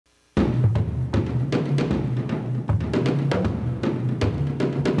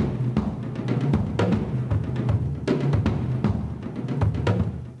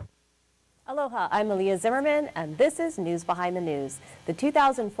Aloha, I'm Malia Zimmerman, and this is News Behind the News. The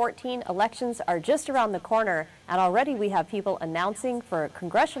 2014 elections are just around the corner, and already we have people announcing for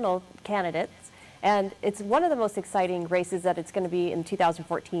congressional candidates, and it's one of the most exciting races that it's going to be in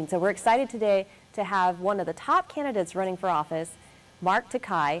 2014. So we're excited today to have one of the top candidates running for office, Mark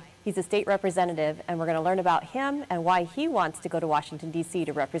Takai. He's a state representative, and we're going to learn about him and why he wants to go to Washington, D.C.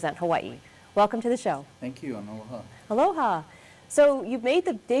 to represent Hawaii. Welcome to the show. Thank you, and aloha. Aloha. So you've made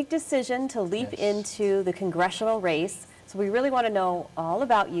the big decision to leap into the congressional race. So we really want to know all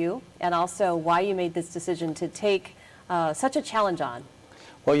about you and also why you made this decision to take such a challenge on.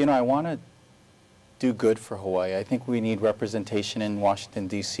 Well, you know, I want to do good for Hawaii. I think we need representation in Washington,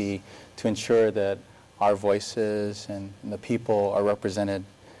 D.C. to ensure that our voices and the people are represented.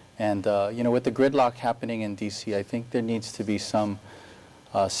 And, you know, with the gridlock happening in D.C., I think there needs to be some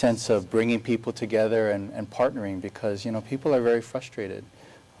sense of bringing people together and partnering, because, you know, people are very frustrated.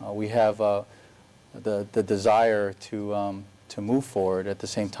 We have the desire to move forward. At the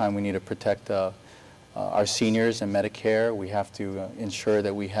same time, we need to protect our seniors and Medicare. We have to ensure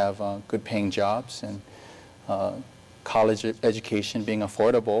that we have good paying jobs and college education being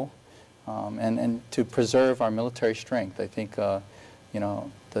affordable, and to preserve our military strength. I think, you know,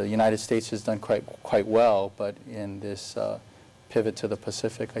 the United States has done quite well, but in this pivot to the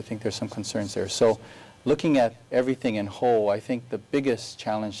Pacific, I think there's some concerns there. So looking at everything in whole, I think the biggest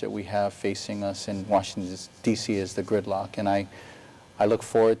challenge that we have facing us in Washington, D.C. is the gridlock, and I look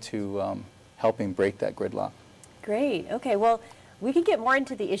forward to helping break that gridlock. Great. Okay. Well, we can get more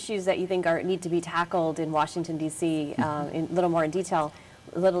into the issues that you think need to be tackled in Washington, D.C. In a little more in detail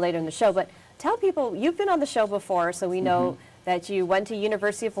a little later in the show. But tell people, you've been on the show before, so we know that you went to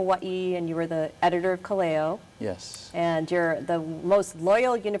University of Hawaii and you were the editor of Kaleo. Yes. And you're the most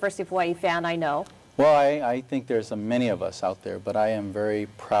loyal University of Hawaii fan I know. Well, I think there's many of us out there, but I am very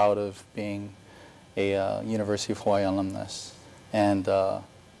proud of being a University of Hawaii alumnus. And you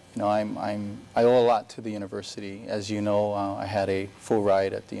know, I owe a lot to the university. As you know, I had a full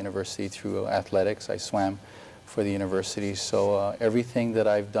ride at the university through athletics. I swam for the university, so everything that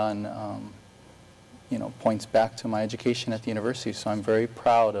I've done you know, points back to my education at the university. So I'm very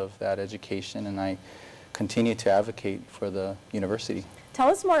proud of that education, and I continue to advocate for the university. Tell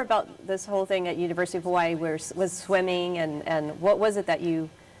us more about this whole thing at University of Hawaii, where was swimming, and what was it that you,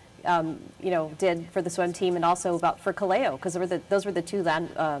 you know, did for the swim team, and also for Kaleo, because those were the two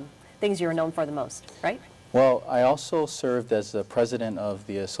things you were known for the most, right? Well, I also served as the president of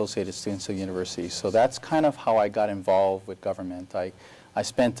the Associated Students of the University, so that's kind of how I got involved with government. I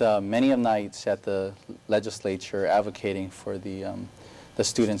spent many nights at the legislature advocating for the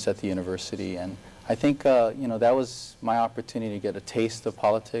students at the university, and I think you know, that was my opportunity to get a taste of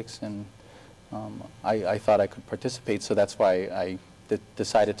politics, and I thought I could participate, so that's why I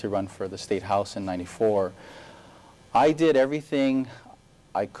decided to run for the State House in '94. I did everything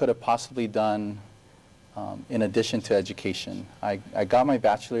I could have possibly done in addition to education. I got my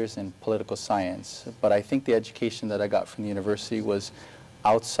bachelor's in political science, but I think the education that I got from the university was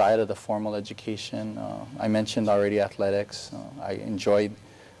outside of the formal education. I mentioned already athletics. I enjoyed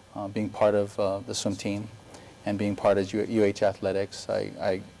being part of the swim team and being part of UH athletics.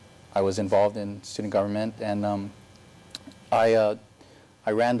 I was involved in student government, and I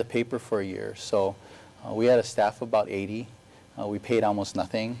ran the paper for a year. So we had a staff of about 80. We paid almost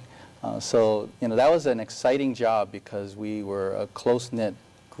nothing. So, you know, that was an exciting job because we were a close-knit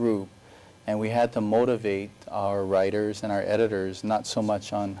group, and we had to motivate our writers and our editors not so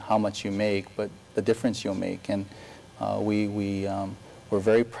much on how much you make, but the difference you'll make. And we're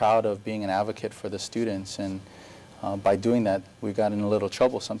very proud of being an advocate for the students, and by doing that, we got in a little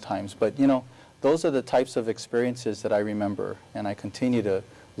trouble sometimes. But, you know, those are the types of experiences that I remember, and I continue to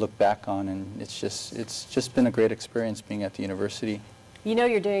look back on, and it's just been a great experience being at the university. You know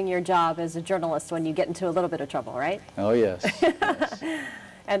you're doing your job as a journalist when you get into a little bit of trouble, right? Oh, yes. Yes.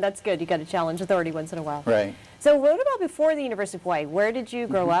 And that's good. You got to challenge authority once in a while. Right. So what about before the University of Hawaii? Where did you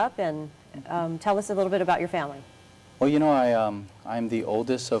grow up, and tell us a little bit about your family? Well, you know, I'm the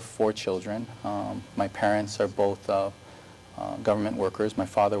oldest of 4 children. My parents are both government workers. My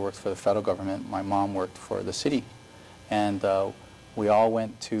father works for the federal government. My mom worked for the city. And we all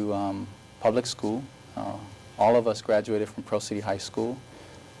went to public school. All of us graduated from Pearl City High School.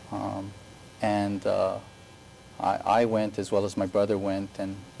 I went, as well as my brother went,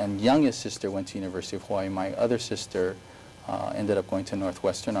 and youngest sister went to University of Hawaii. My other sister ended up going to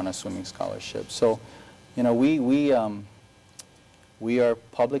Northwestern on a swimming scholarship. So, you know, we are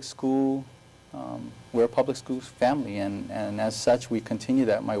public school. We're a public school family, and as such, we continue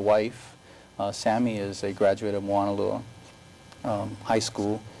that. My wife, Sammy, is a graduate of Moanalua High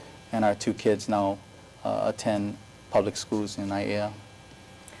School, and our 2 kids now attend public schools in IAEA.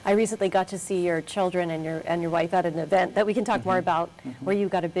 I recently got to see your children and your wife at an event that we can talk more about, where you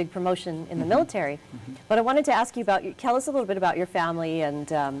got a big promotion in the military. But I wanted to ask you about, tell us a little bit about your family and,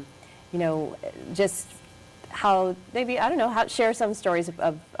 you know, just how, maybe, I don't know, share some stories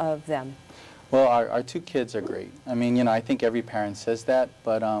of them. Well, our 2 kids are great. I mean, you know, I think every parent says that,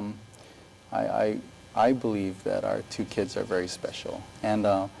 but I believe that our 2 kids are very special. And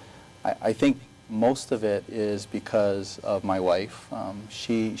I think most of it is because of my wife.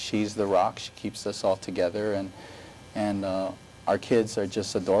 She's the rock. She keeps us all together, and our kids are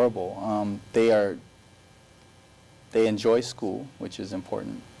just adorable. They enjoy school, which is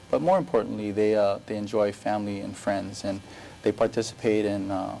important, but more importantly, they enjoy family and friends, and they participate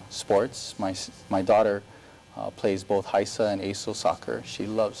in sports. My daughter plays both HISA and ASO soccer. She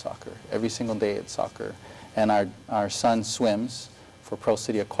loves soccer. Every single day it's soccer. And our son swims for Pro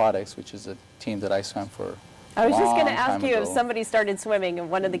City Aquatics, which is a team that I swam for. I was just going to ask you if somebody started swimming and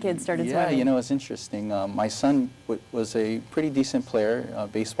one of the kids started swimming. Yeah, you know, it's interesting. My son was a pretty decent player, a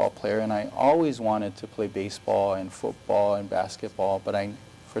baseball player, and I always wanted to play baseball and football and basketball, but I,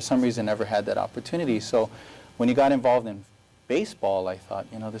 for some reason, never had that opportunity. So when he got involved in baseball, I thought,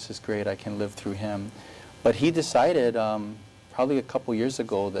 you know, this is great. I can live through him. But he decided probably a couple years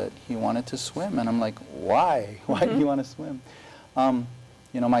ago that he wanted to swim, and I'm like, why? Why do you want to swim?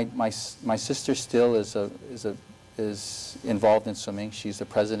 You know, my sister still is involved in swimming. She's the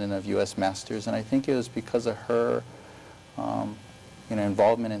president of U.S. Masters, and I think it was because of her, you know,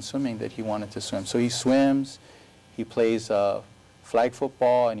 involvement in swimming that he wanted to swim. So he swims, he plays flag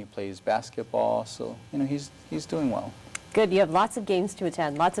football, and he plays basketball. So you know, he's doing well. Good. You have lots of games to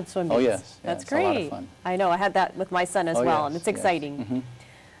attend, lots of swim meets. Oh yes, that's it's great. A lot of fun. I know. I had that with my son as well, and it's exciting. Yes.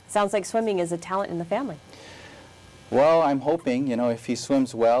 Sounds like swimming is a talent in the family. Well, I'm hoping, you know, if he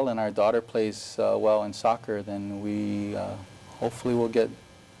swims well and our daughter plays well in soccer, then we hopefully will get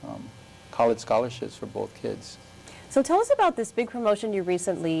college scholarships for both kids. So tell us about this big promotion you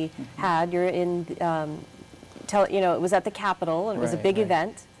recently had. You're in, you know, it was at the Capitol, and it was a big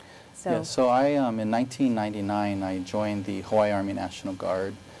event. So, yeah, so in 1999, I joined the Hawaii Army National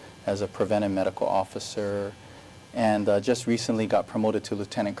Guard as a preventive medical officer, and just recently got promoted to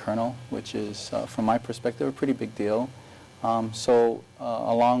lieutenant colonel, which is, from my perspective, a pretty big deal.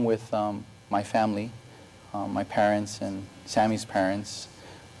 Along with my family, my parents and Sammy's parents,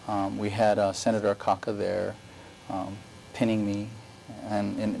 we had Senator Akaka there pinning me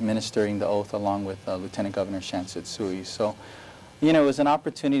and administering the oath along with Lieutenant Governor Shansutsui. So, you know, it was an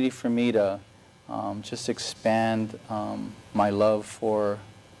opportunity for me to just expand my love for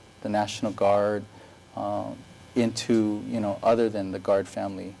the National Guard, into, you know, other than the Guard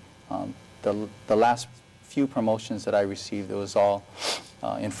family. The last few promotions that I received, it was all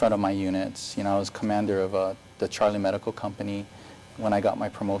in front of my units. You know, I was commander of the Charlie Medical Company when I got my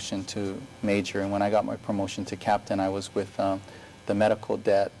promotion to major, and when I got my promotion to captain, I was with the medical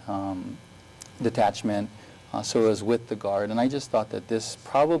detachment, so it was with the Guard, and I just thought that this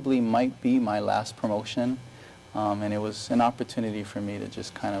probably might be my last promotion, and it was an opportunity for me to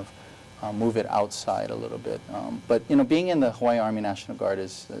just kind of move it outside a little bit. But you know, being in the Hawaii Army National Guard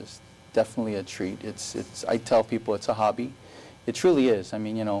is definitely a treat. I tell people it's a hobby. It truly is. I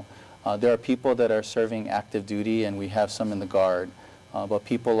mean, you know, there are people that are serving active duty, and we have some in the Guard. But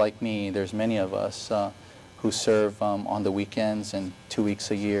people like me, there's many of us who serve on the weekends and 2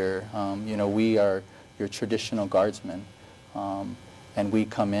 weeks a year. You know, we are your traditional guardsmen, and we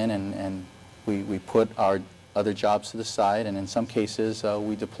come in and we put our other jobs to the side, and in some cases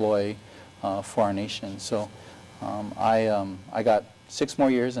we deploy for our nation. So I got 6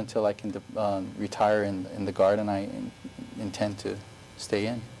 more years until I can retire in the Guard, and I intend to stay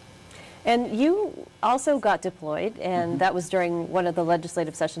in. And you also got deployed, and that was during one of the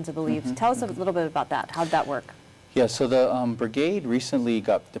legislative sessions, I believe. Tell us a little bit about that. How did that work? Yeah, so the brigade recently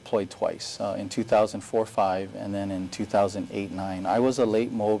got deployed twice, in 2004-05 and then in 2008-09. I was a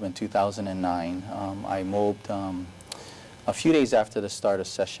late MOB in 2009. I MOBed a few days after the start of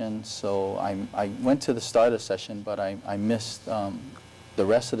session, so I went to the start of the session, but I missed the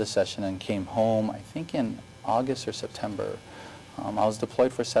rest of the session and came home, I think in August or September. I was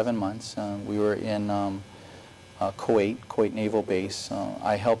deployed for 7 months. We were in Kuwait Naval Base.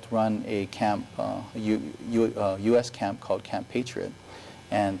 I helped run a camp, U.S. camp called Camp Patriot,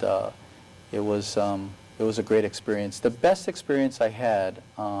 and it was a great experience. The best experience I had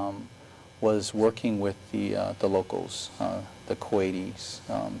was working with the locals, the Kuwaitis,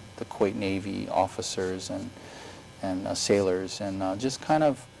 the Kuwait Navy officers and sailors, and just kind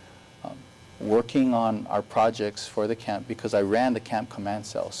of working on our projects for the camp because I ran the camp command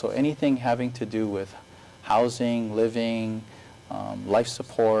cell. So anything having to do with housing, living, life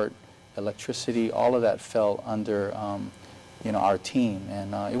support, electricity, all of that fell under our team,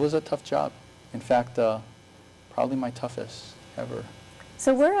 and it was a tough job. In fact, probably my toughest ever.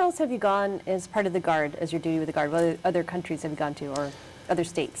 So where else have you gone as part of the Guard, as your duty with the Guard? What other countries have you gone to, or other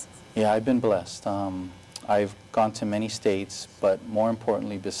states? Yeah, I've been blessed. I've gone to many states, but more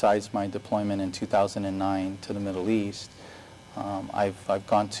importantly, besides my deployment in 2009 to the Middle East, I've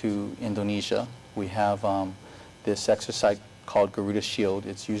gone to Indonesia. We have this exercise called Garuda Shield.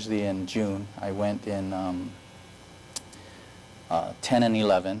 It's usually in June. I went in 10 and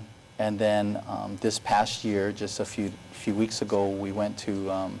 11. And then this past year, just a few weeks ago, we went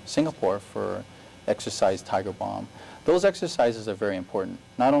to Singapore for exercise Tiger Bomb. Those exercises are very important,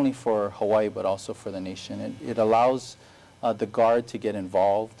 not only for Hawaii, but also for the nation. It allows the Guard to get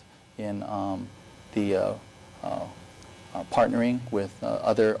involved in the partnering with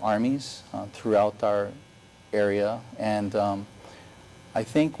other armies throughout our area. And I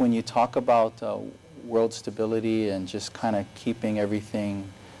think when you talk about world stability and just kind of keeping everything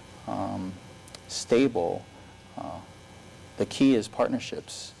stable, the key is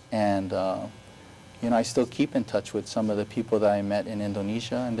partnerships. And I still keep in touch with some of the people that I met in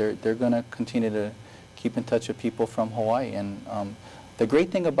Indonesia, and they're going to continue to keep in touch with people from Hawaii. And the great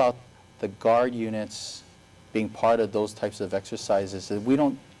thing about the Guard units being part of those types of exercises is that we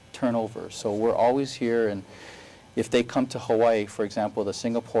don't turn over. So we're always here, and if they come to Hawaii, for example, the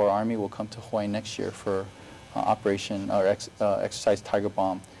Singapore Army will come to Hawaii next year for exercise Tiger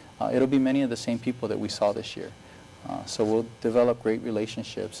Bomb. It'll be many of the same people that we saw this year. So we'll develop great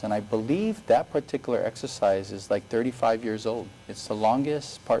relationships. And I believe that particular exercise is like 35 years old. It's the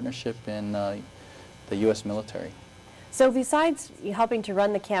longest partnership in the U.S. military. So besides helping to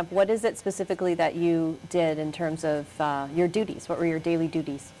run the camp, what is it specifically that you did in terms of your duties? What were your daily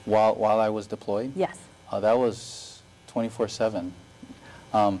duties? While I was deployed? Yes. That was 24/7.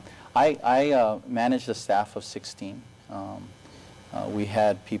 I managed a staff of 16. We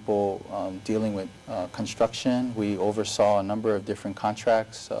had people dealing with construction. We oversaw a number of different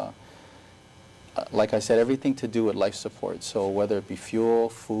contracts. Like I said, everything to do with life support. So whether it be fuel,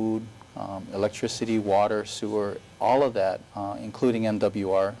 food, electricity, water, sewer, all of that, including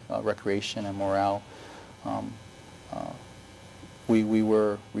MWR, recreation and morale, we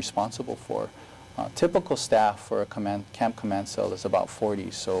were responsible for. Typical staff for a camp command cell is about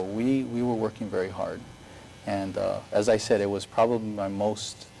 40, so we were working very hard. And as I said, it was probably my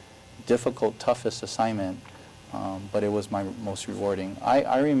most difficult, toughest assignment, but it was my most rewarding.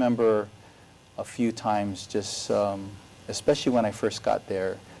 I remember a few times just, especially when I first got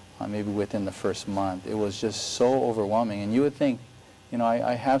there, maybe within the first month, it was just so overwhelming. And you would think,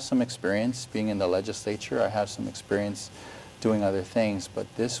 I have some experience being in the legislature, I have some experience doing other things, but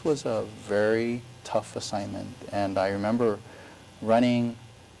this was a very tough assignment. And I remember running,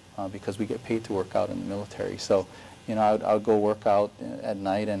 because we get paid to work out in the military. So, I would go work out at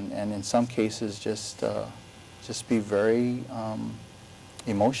night, and in some cases just be very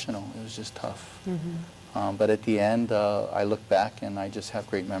emotional. It was just tough. Mm-hmm. But at the end, I look back and I just have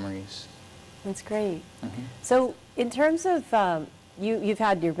great memories. That's great. Mm-hmm. So in terms of, you've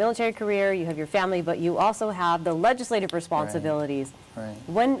had your military career, you have your family, but you also have the legislative responsibilities. Right.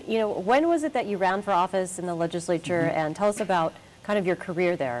 When was it that you ran for office in the legislature, mm-hmm. and tell us about kind of your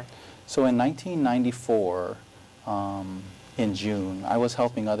career there? So in 1994, in June, I was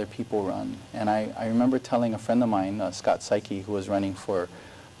helping other people run. And I remember telling a friend of mine, Scott Psyche, who was running for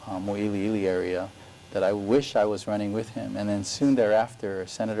Mo'iliili area, that I wish I was running with him. And then soon thereafter,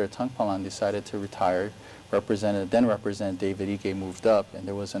 Senator Tangpalan decided to retire. Then Representative David Ige moved up, and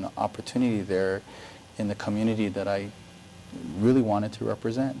there was an opportunity there in the community that I really wanted to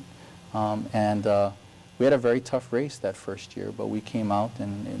represent. We had a very tough race that first year, but we came out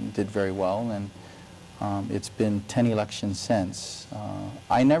and did very well, and it's been 10 elections since.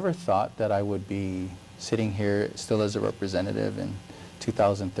 I never thought that I would be sitting here still as a representative in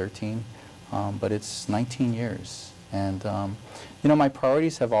 2013, but it's 19 years. And my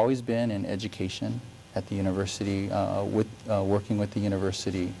priorities have always been in education at the university, working with the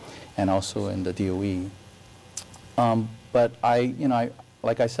university, and also in the DOE. But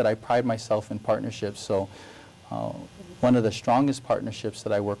like I said, I pride myself in partnerships, so one of the strongest partnerships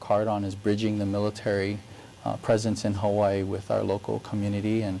that I work hard on is bridging the military presence in Hawaii with our local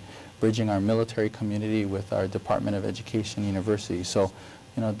community, and bridging our military community with our Department of Education university. So,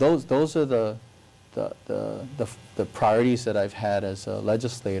 those are the priorities that I've had as a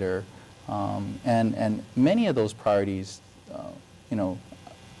legislator, and many of those priorities,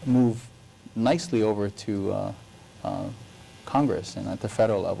 move nicely over to Congress and at the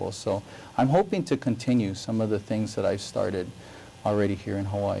federal level. So I'm hoping to continue some of the things that I've started already here in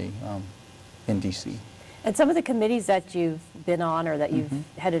Hawaii, in D.C. And some of the committees that you've been on or that you've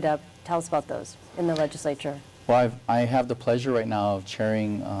headed up, tell us about those in the legislature. Well, I have the pleasure right now of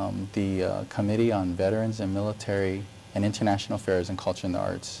chairing the Committee on Veterans and Military and International Affairs and Culture and the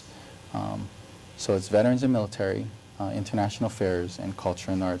Arts. So it's Veterans and Military, International Affairs, and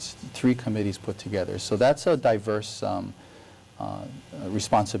Culture and the Arts, 3 committees put together. So that's a diverse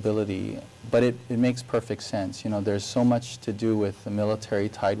responsibility, but it makes perfect sense. You know, there's so much to do with the military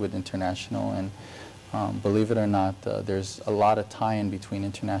tied with international, and believe it or not, there's a lot of tie-in between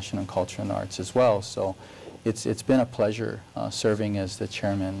international and culture and arts as well. So it's been a pleasure serving as the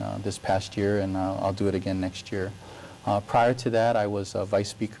chairman this past year, and I'll do it again next year. Prior to that, I was Vice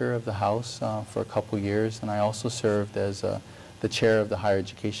Speaker of the House for a couple years, and I also served as the chair of the Higher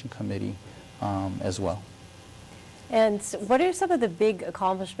Education Committee as well. And what are some of the big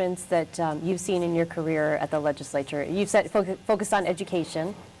accomplishments that you've seen in your career at the legislature? You've said focused on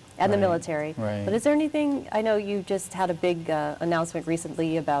education and the military, but is there anything, I know you just had a big announcement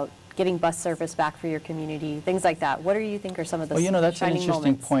recently about getting bus service back for your community, things like that. What do you think are some of the shining moments? Well, you know, that's an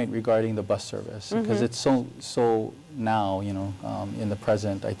interesting point regarding the bus service, because it's so now, you know, in the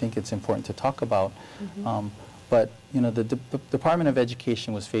present, I think it's important to talk about. But, you know, the Department of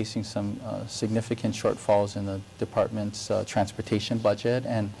Education was facing some significant shortfalls in the department's transportation budget,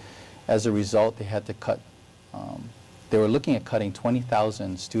 and as a result, they had to cut, they were looking at cutting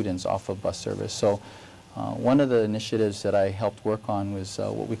 20,000 students off of bus service. So one of the initiatives that I helped work on was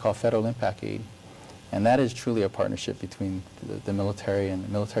what we call Federal Impact Aid, and that is truly a partnership between the military and the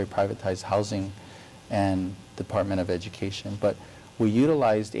military privatized housing and Department of Education. But we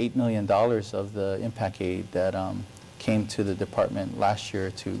utilized $8 million of the impact aid that came to the department last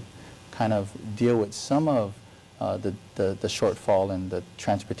year to kind of deal with some of the shortfall in the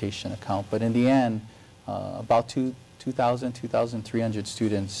transportation account. But in the end, about 2,300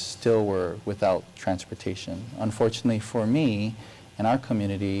 students still were without transportation. Unfortunately for me and our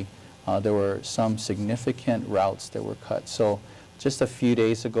community, there were some significant routes that were cut. So just a few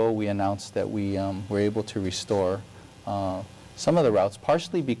days ago, we announced that we were able to restore some of the routes,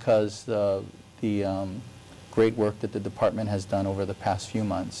 partially because the great work that the department has done over the past few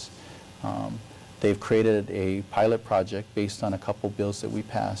months. They've created a pilot project based on a couple bills that we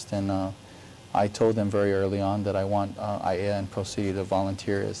passed, and I told them very early on that I want IAEA and Pro City to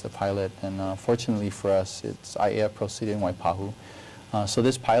volunteer as the pilot, and fortunately for us, it's IAEA, Pro City, and Waipahu. So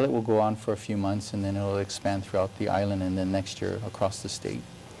this pilot will go on for a few months, and then it will expand throughout the island, and then next year across the state.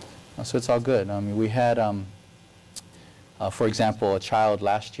 So it's all good. I mean, we had, for example, a child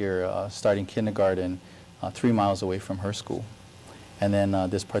last year starting kindergarten 3 miles away from her school. And then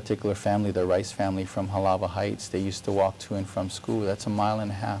this particular family, the Rice family from Halawa Heights, they used to walk to and from school. That's 1.5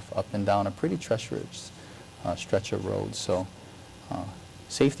 miles up and down a pretty treacherous stretch of road. So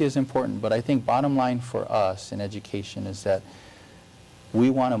safety is important, but I think bottom line for us in education is that we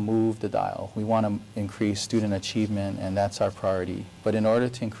want to move the dial. We want to increase student achievement, and that's our priority. But in order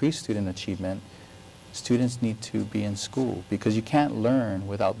to increase student achievement, students need to be in school, because you can't learn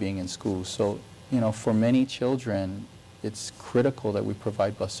without being in school. So, you know, for many children, it's critical that we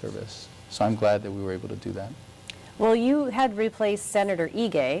provide bus service. So I'm glad that we were able to do that. Well, you had replaced Senator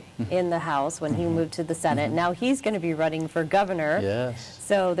Ige in the House when he moved to the Senate. Now he's going to be running for governor. Yes.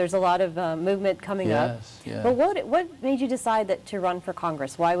 So there's a lot of movement coming up. Yeah. But what made you decide to run for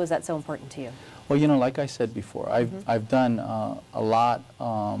Congress? Why was that so important to you? Well, you know, like I said before, I've done a lot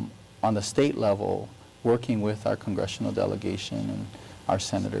on the state level working with our congressional delegation and our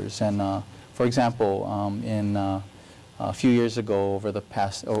senators. And for example, a few years ago, over the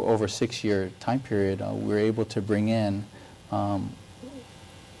past, over 6-year time period, we were able to bring in,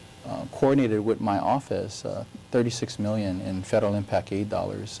 coordinated with my office, $36 million in federal impact aid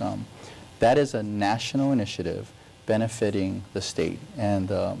dollars. That is a national initiative benefiting the state, and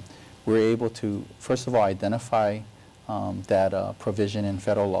we're able to, first of all, identify that provision in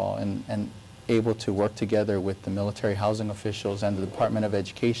federal law, and able to work together with the military housing officials and the Department of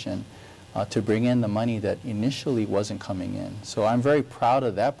Education to bring in the money that initially wasn't coming in. So I'm very proud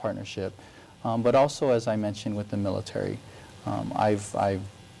of that partnership, but also, as I mentioned, with the military. I've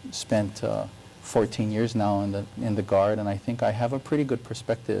spent 14 years now in the Guard, and I think I have a pretty good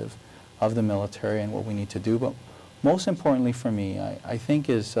perspective of the military and what we need to do. But most importantly for me, I think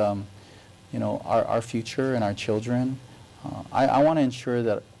is you know, our future and our children. I want to ensure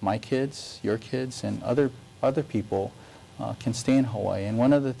that my kids, your kids, and other people can stay in Hawaii. And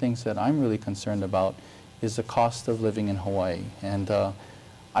one of the things that I'm really concerned about is the cost of living in Hawaii. And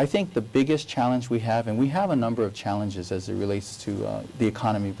I think the biggest challenge we have, and we have a number of challenges as it relates to the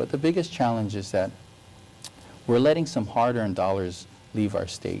economy, but the biggest challenge is that we're letting some hard-earned dollars leave our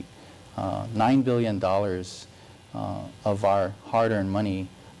state. $9 billion of our hard-earned money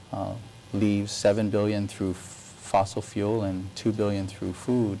leaves $7 billion through fossil fuel and $2 billion through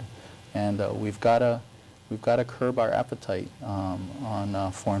food, and we've got to curb our appetite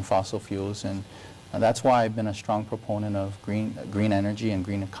on foreign fossil fuels, and that's why I've been a strong proponent of green energy and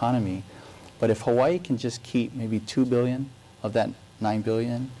green economy. But if Hawaii can just keep maybe $2 billion of that $9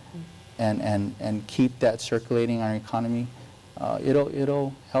 billion and keep that circulating in our economy,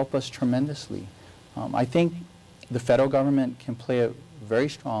 it'll help us tremendously. I think the federal government can play a very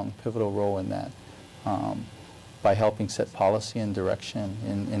strong, pivotal role in that by helping set policy and direction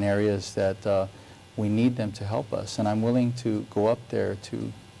in areas that we need them to help us. And I'm willing to go up there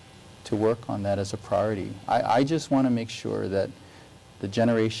to work on that as a priority. I just want to make sure that the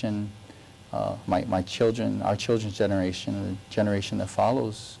generation, our children's generation, and the generation that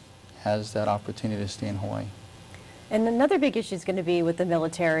follows has that opportunity to stay in Hawaii. And another big issue is going to be with the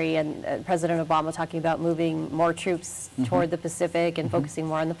military, and President Obama talking about moving more troops toward the Pacific and focusing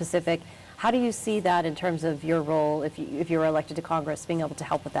more on the Pacific. How do you see that in terms of your role, if you were elected to Congress, being able to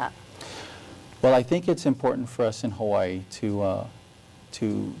help with that? Well, I think it's important for us in Hawaii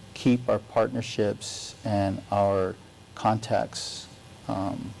to keep our partnerships and our contacts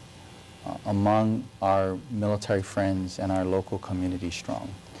among our military friends and our local community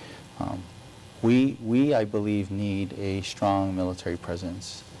strong. We, I believe, need a strong military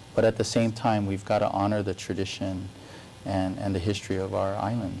presence, but at the same time, we've got to honor the tradition and the history of our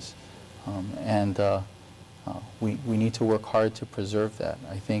islands. We need to work hard to preserve that.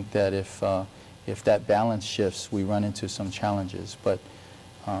 I think that if that balance shifts, we run into some challenges, but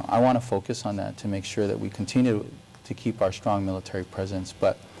I want to focus on that to make sure that we continue to keep our strong military presence.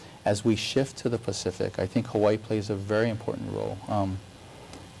 But as we shift to the Pacific, I think Hawaii plays a very important role.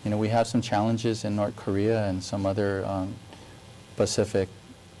 You know, we have some challenges in North Korea and some other Pacific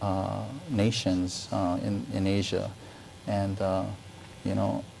nations in Asia, and you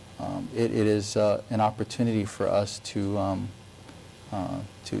know, it is an opportunity for us to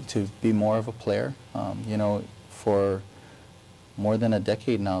be more of a player. You know, for more than a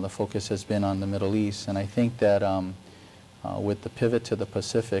decade now, the focus has been on the Middle East, and I think that with the pivot to the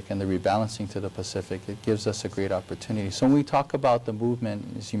Pacific and the rebalancing to the Pacific, it gives us a great opportunity. So when we talk about the movement,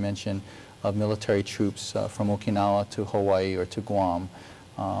 as you mentioned, of military troops from Okinawa to Hawaii or to Guam,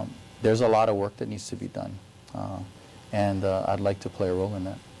 there's a lot of work that needs to be done, and I'd like to play a role in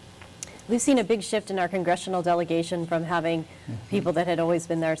that. We've seen a big shift in our congressional delegation from having people that had always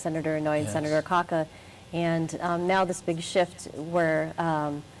been there, Senator Inouye and Senator Kaka, and now this big shift where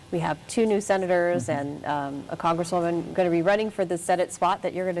we have 2 new senators and a congresswoman going to be running for the Senate spot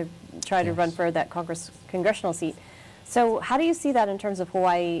that you're going to try to run for that congressional seat. So how do you see that in terms of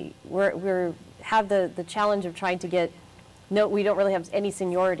Hawaii? We have the challenge of trying to get, we don't really have any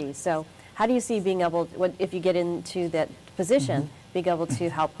seniority. So how do you see being able, if you get into that position, being able to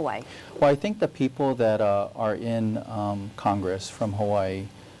help Hawaii? Well, I think the people that are in Congress from Hawaii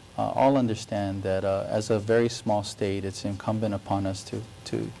all understand that as a very small state, it's incumbent upon us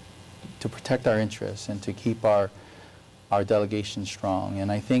to protect our interests and to keep our delegation strong.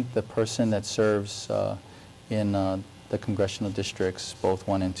 And I think the person that serves in the congressional districts, both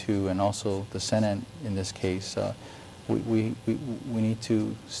 1 and 2, and also the Senate in this case, we need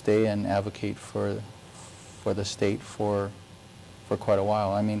to stay and advocate for the state for quite a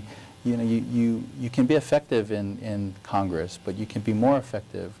while. I mean, you know, you can be effective in Congress, but you can be more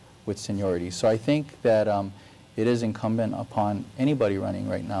effective with seniority. So I think that it is incumbent upon anybody running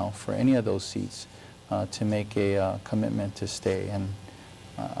right now for any of those seats to make a commitment to stay, and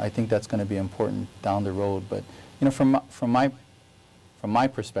I think that's going to be important down the road. But you know, from my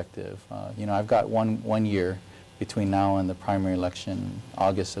perspective, you know, I've got one year between now and the primary election,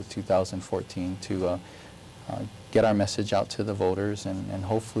 August of 2014, to get our message out to the voters, and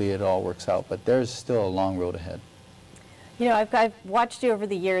hopefully it all works out. But there's still a long road ahead. You know, I've watched you over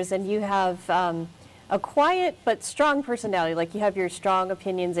the years, and you have a quiet but strong personality. Like, you have your strong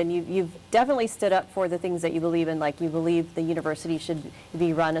opinions, and you've definitely stood up for the things that you believe in. Like, you believe the university should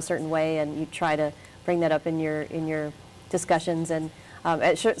be run a certain way, and you try to bring that up in your discussions. And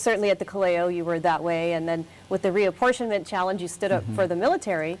certainly at the Kaleo, you were that way. And then with the reapportionment challenge, you stood up for the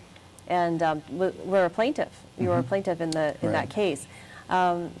military, and were a plaintiff. You were a plaintiff in that case.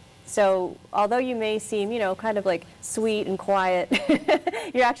 So although you may seem, you know, kind of like sweet and quiet,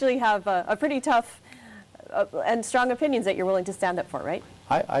 you actually have a pretty tough and strong opinions that you're willing to stand up for, right?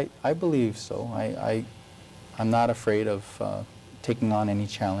 I believe so. I'm not afraid of taking on any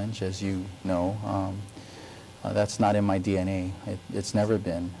challenge, as you know. That's not in my DNA. It's never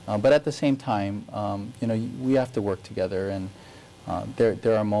been. But at the same time, you know, we have to work together, and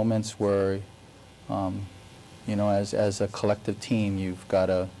there are moments where, you know, as a collective team, you've got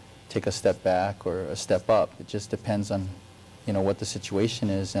to take a step back or a step up. It just depends on, you know, what the situation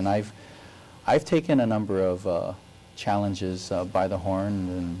is. And I've taken a number of challenges by the horn,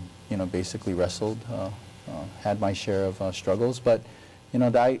 and you know, basically wrestled, had my share of struggles. But you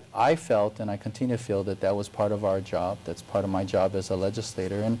know, I felt, and I continue to feel, that that was part of our job. That's part of my job as a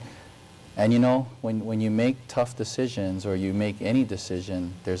legislator. And you know, when you make tough decisions, or you make any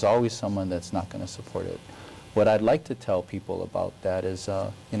decision, there's always someone that's not going to support it. What I'd like to tell people about that is,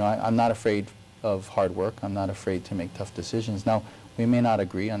 you know, I'm not afraid of hard work. I'm not afraid to make tough decisions. Now, we may not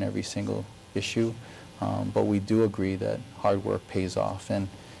agree on every single issue, but we do agree that hard work pays off. And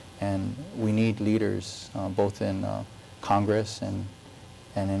we need leaders, both in Congress and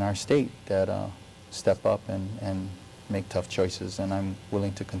in our state, that step up and make tough choices, and I'm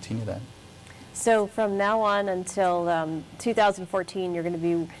willing to continue that. So from now on until 2014, you're going to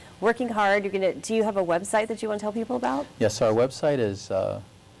be working hard. Do you have a website that you want to tell people about? Yes, our website is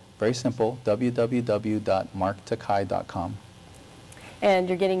very simple, www.marktakai.com. And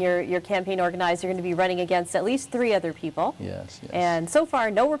you're getting your campaign organized. You're going to be running against at least 3 other people. Yes, yes. And so far,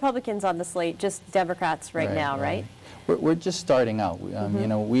 no Republicans on the slate, just Democrats right now, right? We're just starting out. You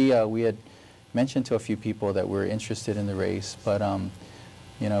know, we had mentioned to a few people that we're interested in the race, but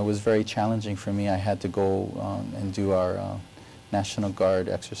you know, it was very challenging for me. I had to go and do our National Guard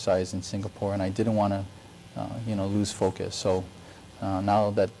exercise in Singapore, and I didn't want to, you know, lose focus. So now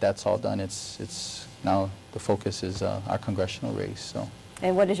that that's all done, it's now the focus is our congressional race. So.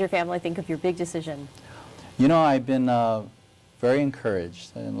 And what does your family think of your big decision? You know, I've been very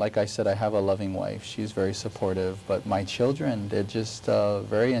encouraged, and like I said, I have a loving wife. She's very supportive, but my children, they're just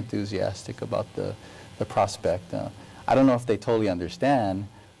very enthusiastic about the prospect. I don't know if they totally understand,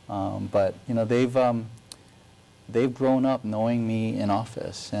 but you know, they've grown up knowing me in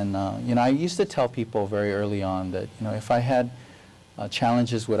office. And you know, I used to tell people very early on that, you know, if I had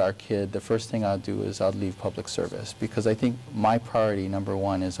challenges with our kid, the first thing I'll do is I'll leave public service, because I think my priority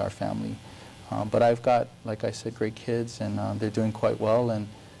 #1 is our family. But I've got, like I said, great kids, and they're doing quite well, and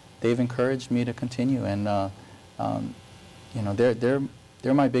they've encouraged me to continue. And you know,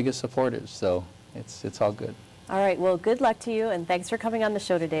 they're my biggest supporters, so it's all good. All right, well, good luck to you, and thanks for coming on the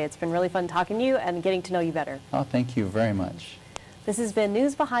show today. It's been really fun talking to you and getting to know you better. Oh, thank you very much. This has been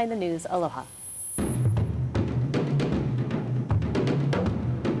News Behind the News. Aloha.